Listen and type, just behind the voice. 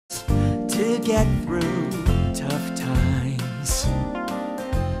get through tough times.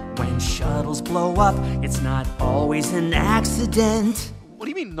 When shuttles blow up, it's not always an accident. What do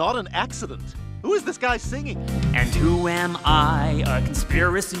you mean, not an accident? Who is this guy singing? And who am I, a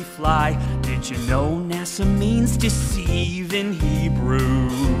conspiracy fly? Did you know NASA means deceive in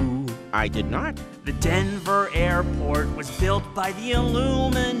Hebrew? I did not. The Denver airport was built by the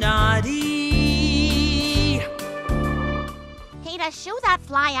Illuminati. Peter, shoo that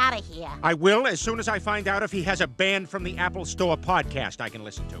fly out of here. I will as soon as I find out if he has a banned from the Apple Store podcast I can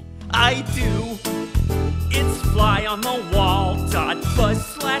listen to. I do. It's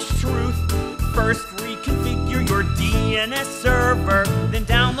flyonthewall.buzz/truth. First, reconfigure your DNS server, then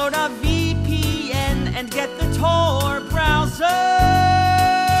download a VPN and get the Tor browser.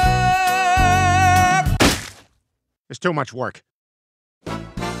 It's too much work.